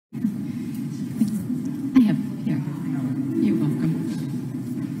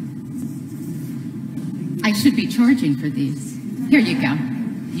I should be charging for these. Here you go.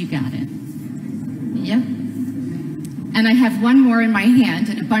 You got it. Yep. And I have one more in my hand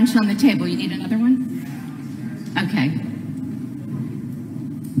and a bunch on the table. You need another one? Okay.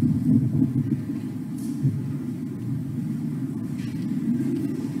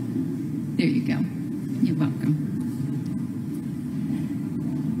 There you go. You're welcome.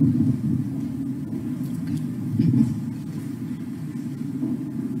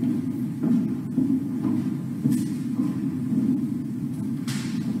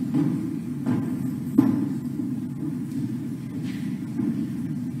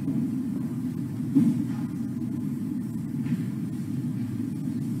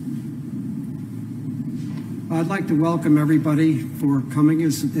 I'd like to welcome everybody for coming.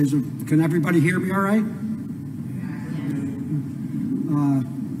 Can everybody hear me all right?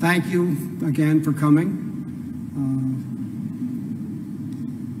 Thank you again for coming.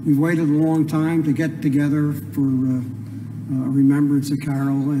 We've waited a long time to get together for a Remembrance of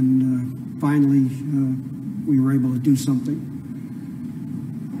Carol, and finally we were able to do something.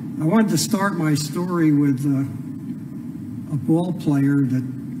 I wanted to start my story with a ball player that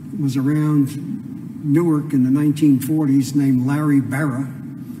was around Newark in the 1940s named Larry Barra.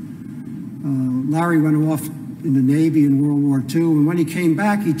 Larry went off in the Navy in World War II, and when he came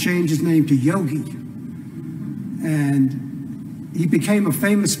back, he changed his name to Yogi. And he became a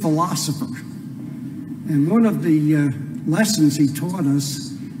famous philosopher. And one of the lessons he taught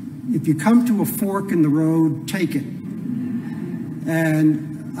us, if you come to a fork in the road, take it.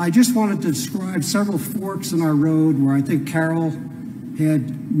 And I just wanted to describe several forks in our road where I think Carol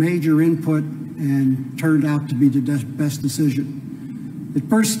had major input and turned out to be the best decision. It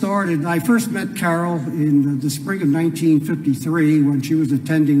first started, I first met Carol in the spring of 1953 when she was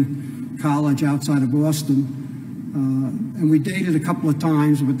attending college outside of Boston. And we dated a couple of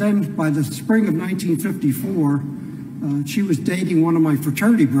times, but then by the spring of 1954, she was dating one of my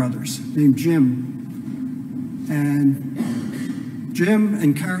fraternity brothers named Jim. And Jim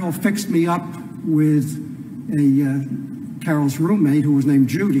and Carol fixed me up with Carol's roommate who was named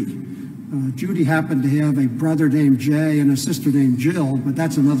Judy. Judy happened to have a brother named Jay and a sister named Jill, but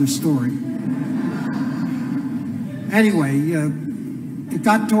that's another story. Anyway, it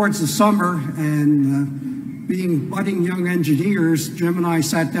got towards the summer, and being budding young engineers, Jim and I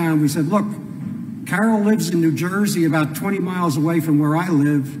sat down. We said, look, Carol lives in New Jersey about 20 miles away from where I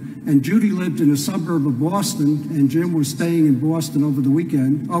live, and Judy lived in a suburb of Boston, and Jim was staying in Boston over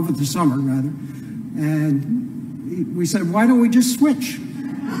the summer, rather. And we said, why don't we just switch?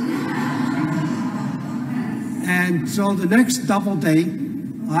 And so the next double date,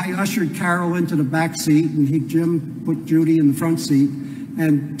 I ushered Carol into the back seat, and Jim put Judy in the front seat.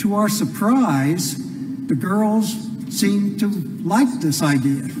 And to our surprise, the girls seemed to like this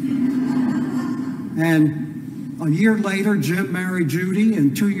idea. And a year later, Jim married Judy,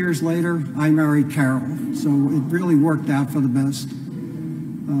 and 2 years later, I married Carol. So it really worked out for the best.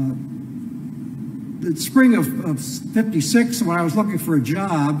 The spring of '56, when I was looking for a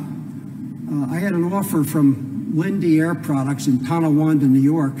job, I had an offer from Lindy Air Products in Tonawanda, New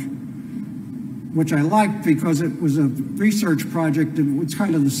York, which I liked because it was a research project. It was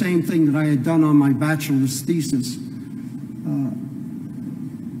kind of the same thing that I had done on my bachelor's thesis.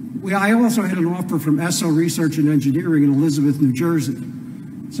 I also had an offer from Esso Research and Engineering in Elizabeth, New Jersey.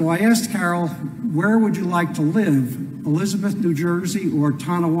 So I asked Carol, where would you like to live, Elizabeth, New Jersey, or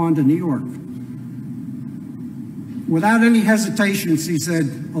Tonawanda, New York? Without any hesitation, she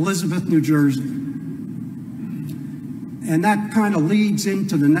said, Elizabeth, New Jersey. And that kind of leads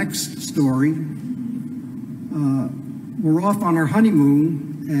into the next story. We're off on our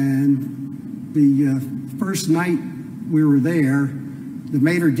honeymoon, and the first night we were there, the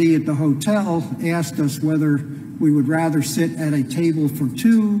maitre d' at the hotel asked us whether we would rather sit at a table for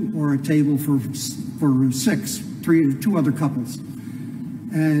two or a table for six, two other couples.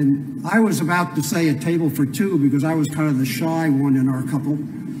 And I was about to say a table for two because I was kind of the shy one in our couple.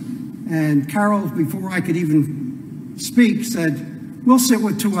 And Carol, before I could even speak, said, we'll sit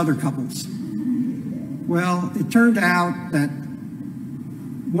with two other couples. Well, it turned out that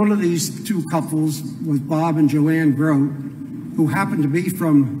one of these two couples was Bob and Joanne Grote, who happened to be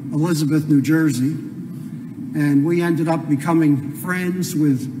from Elizabeth, New Jersey. And we ended up becoming friends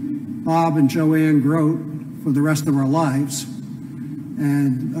with Bob and Joanne Grote for the rest of our lives.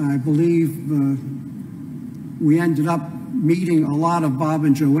 And I believe we ended up meeting a lot of Bob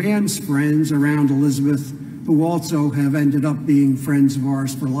and Joanne's friends around Elizabeth, who also have ended up being friends of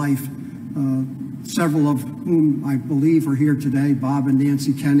ours for life. Several of whom I believe are here today, Bob and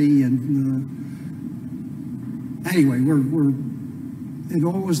Nancy Kenny. And anyway, it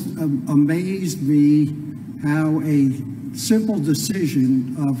always amazed me how a simple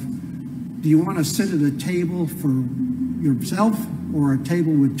decision of, do you want to sit at a table for yourself or a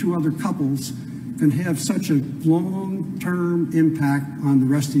table with two other couples, can have such a long-term impact on the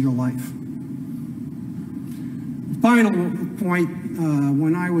rest of your life. Final point,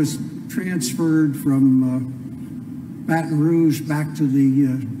 when I was transferred from Baton Rouge back to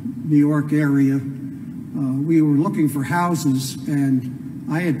the New York area, we were looking for houses, and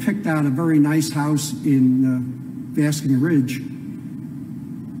I had picked out a very nice house in Basking Ridge.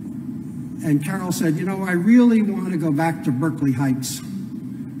 And Carol said, you know, I really want to go back to Berkeley Heights.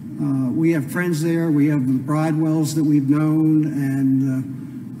 We have friends there, we have the Bridewells that we've known,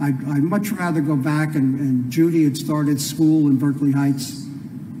 and I'd much rather go back, and Judy had started school in Berkeley Heights.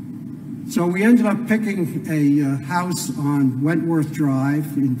 So we ended up picking a house on Wentworth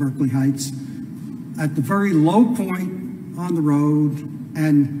Drive in Berkeley Heights at the very low point on the road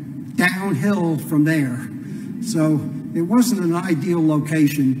and downhill from there. So it wasn't an ideal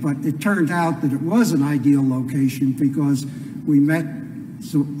location, but it turned out that it was an ideal location because we met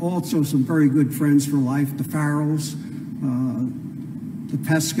also some very good friends for life, the Farrells, the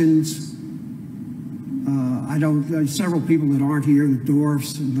Peskins, several people that aren't here, the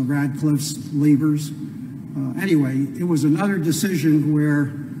Dorfs and the Radcliffes, Liebers. Anyway, it was another decision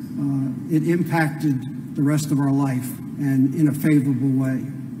where it impacted the rest of our life and in a favorable way.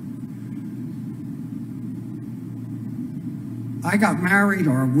 I got married,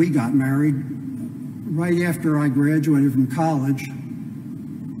 or we got married, right after I graduated from college.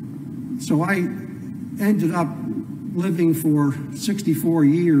 So I ended up living for 64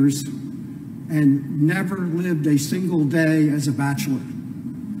 years and never lived a single day as a bachelor.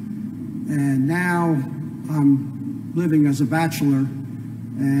 And now I'm living as a bachelor,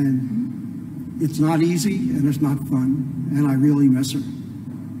 and it's not easy and it's not fun, and I really miss her.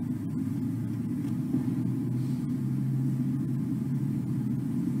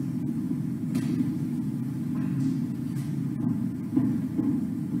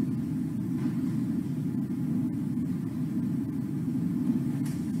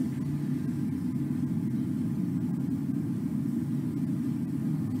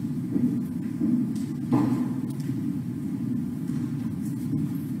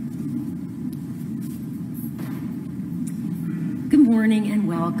 And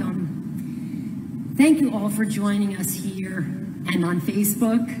welcome. Thank you all for joining us here and on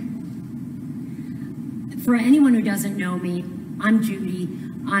Facebook. For anyone who doesn't know me, I'm Judy.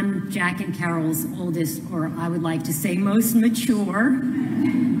 I'm Jack and Carol's oldest, or I would like to say most mature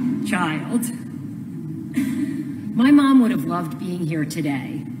child. My mom would have loved being here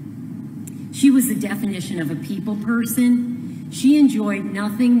today. She was the definition of a people person. She enjoyed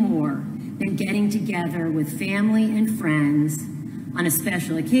nothing more than getting together with family and friends on a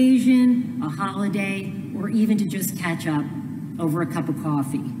special occasion, a holiday, or even to just catch up over a cup of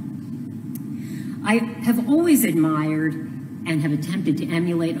coffee. I have always admired and have attempted to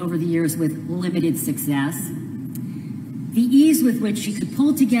emulate over the years with limited success the ease with which she could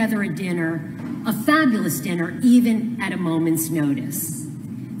pull together a dinner, a fabulous dinner, even at a moment's notice.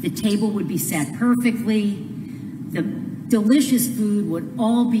 The table would be set perfectly, the delicious food would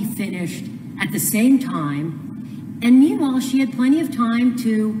all be finished at the same time, and meanwhile, she had plenty of time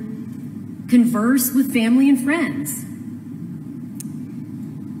to converse with family and friends.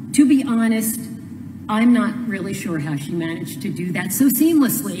 To be honest, I'm not really sure how she managed to do that so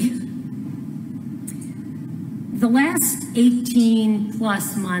seamlessly. The last 18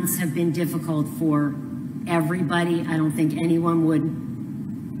 plus months have been difficult for everybody. I don't think anyone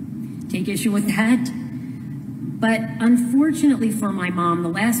would take issue with that. But unfortunately for my mom, the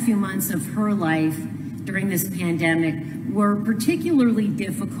last few months of her life during this pandemic were particularly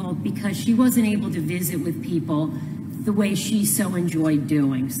difficult because she wasn't able to visit with people the way she so enjoyed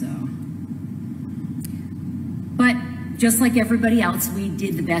doing so. But just like everybody else, we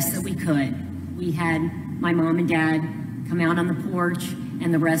did the best that we could. We had my mom and dad come out on the porch,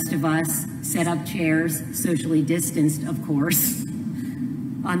 and the rest of us set up chairs, socially distanced, of course,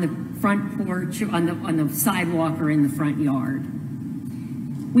 on the front porch, on the sidewalk or in the front yard.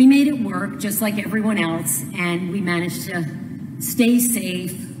 We made it work just like everyone else, and we managed to stay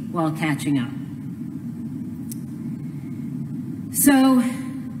safe while catching up. So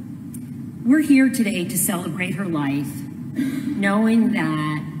we're here today to celebrate her life, knowing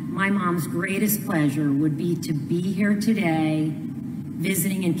that my mom's greatest pleasure would be to be here today,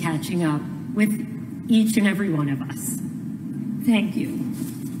 visiting and catching up with each and every one of us. Thank you.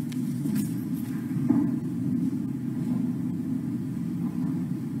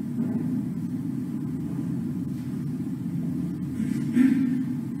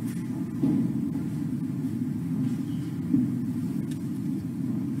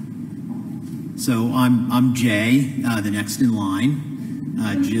 So I'm Jay, the next in line.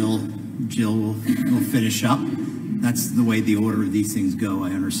 Jill will finish up. That's the way the order of these things go. I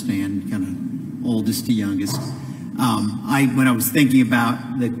understand, kind of oldest to youngest. When I was thinking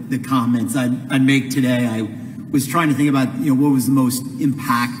about the comments I'd make today, I was trying to think about what was the most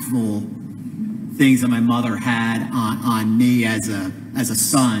impactful things that my mother had on me as a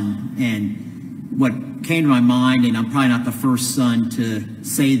son, and what came to my mind, and I'm probably not the first son to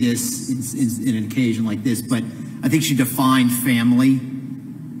say this in an occasion like this, but I think she defined family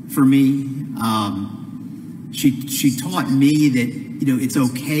for me. She taught me that it's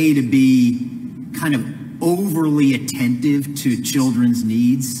okay to be kind of overly attentive to children's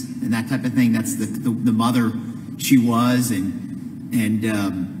needs and that type of thing. That's the mother she was, and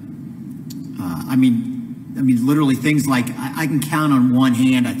I mean literally things like I can count on one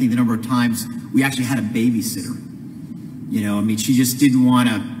hand, I think, the number of times we actually had a babysitter. She just didn't want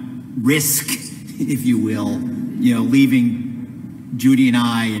to risk, if you will, leaving Judy and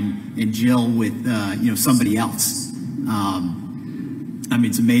I and Jill with somebody else.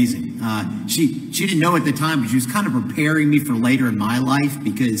 It's amazing. She didn't know at the time, but she was kind of preparing me for later in my life,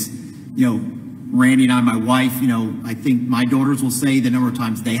 because Randy and I, my wife, I think my daughters will say the number of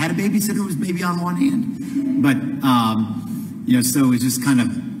times they had a babysitter was maybe on one hand, but so it's just kind of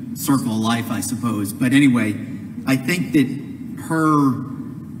circle of life, I suppose. But anyway, I think that her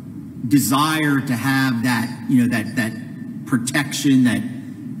desire to have that that protection, that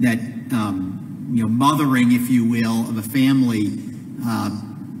mothering, if you will, of a family,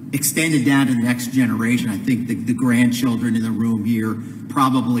 extended down to the next generation. I think the grandchildren in the room here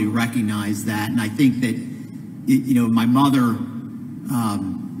probably recognize that, and I think that my mother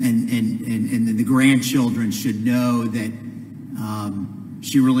and the grandchildren should know that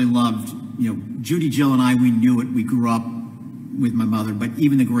she really loved Judy, Jill, and I. We knew it. We grew up with my mother, but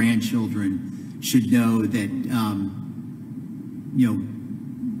even the grandchildren should know that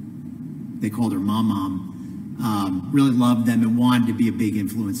they called her Mom, really loved them and wanted to be a big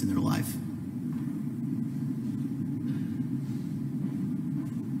influence in their life.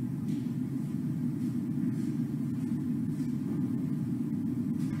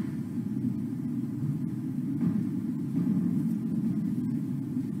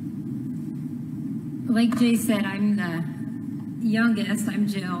 Like Jay said, I'm the youngest, I'm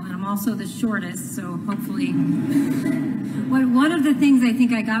Jill, and I'm also the shortest, so hopefully. One of the things I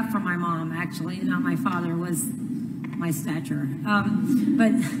think I got from my mom, actually, not my father, was my stature.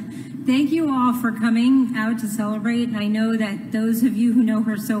 But thank you all for coming out to celebrate, and I know that those of you who know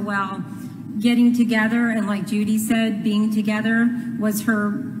her so well, getting together, and like Judy said, being together was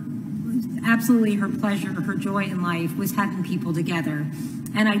absolutely her pleasure, her joy in life was having people together.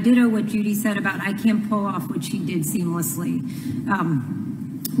 And I ditto what Judy said about I can't pull off what she did seamlessly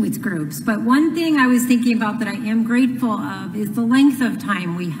with groups. But one thing I was thinking about that I am grateful of is the length of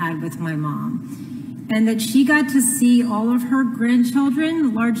time we had with my mom. And that she got to see all of her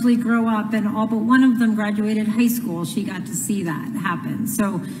grandchildren largely grow up, and all but one of them graduated high school. She got to see that happen.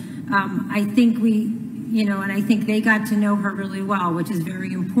 So I think and I think they got to know her really well, which is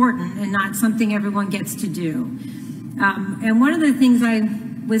very important and not something everyone gets to do. And one of the things I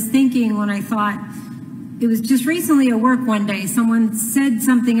was thinking when I thought, it was just recently at work one day, someone said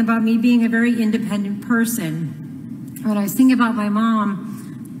something about me being a very independent person. When I was thinking about my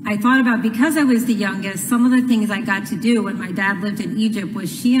mom, I thought about, because I was the youngest, some of the things I got to do when my dad lived in Egypt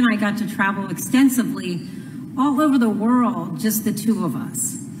was she and I got to travel extensively all over the world, just the two of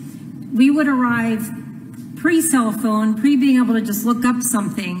us. We would arrive pre-cell phone, pre-being able to just look up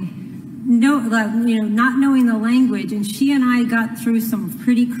something, not knowing the language, and she and I got through some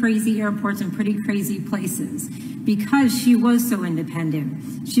pretty crazy airports and pretty crazy places because she was so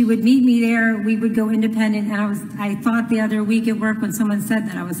independent. She would meet me there, we would go independent, and I thought the other week at work when someone said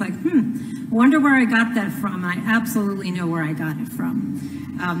that, I was like, I wonder where I got that from. I absolutely know where I got it from.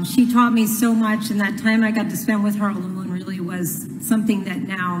 She taught me so much, and that time I got to spend with her alone really was something that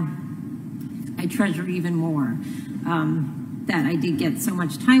now I treasure even more. That I did get so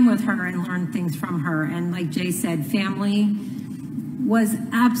much time with her and learn things from her. And like Jay said, family was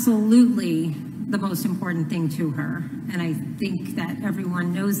absolutely the most important thing to her. And I think that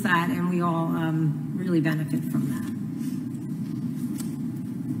everyone knows that, and we all really benefit from that.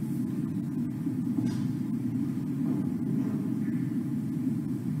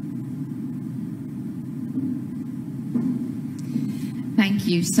 Thank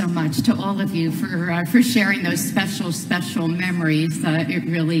you so much to all of you for sharing those special memories. It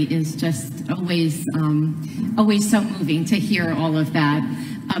really is just always so moving to hear all of that.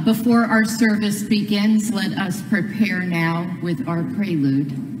 Before our service begins, let us prepare now with our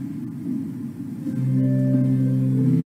prelude.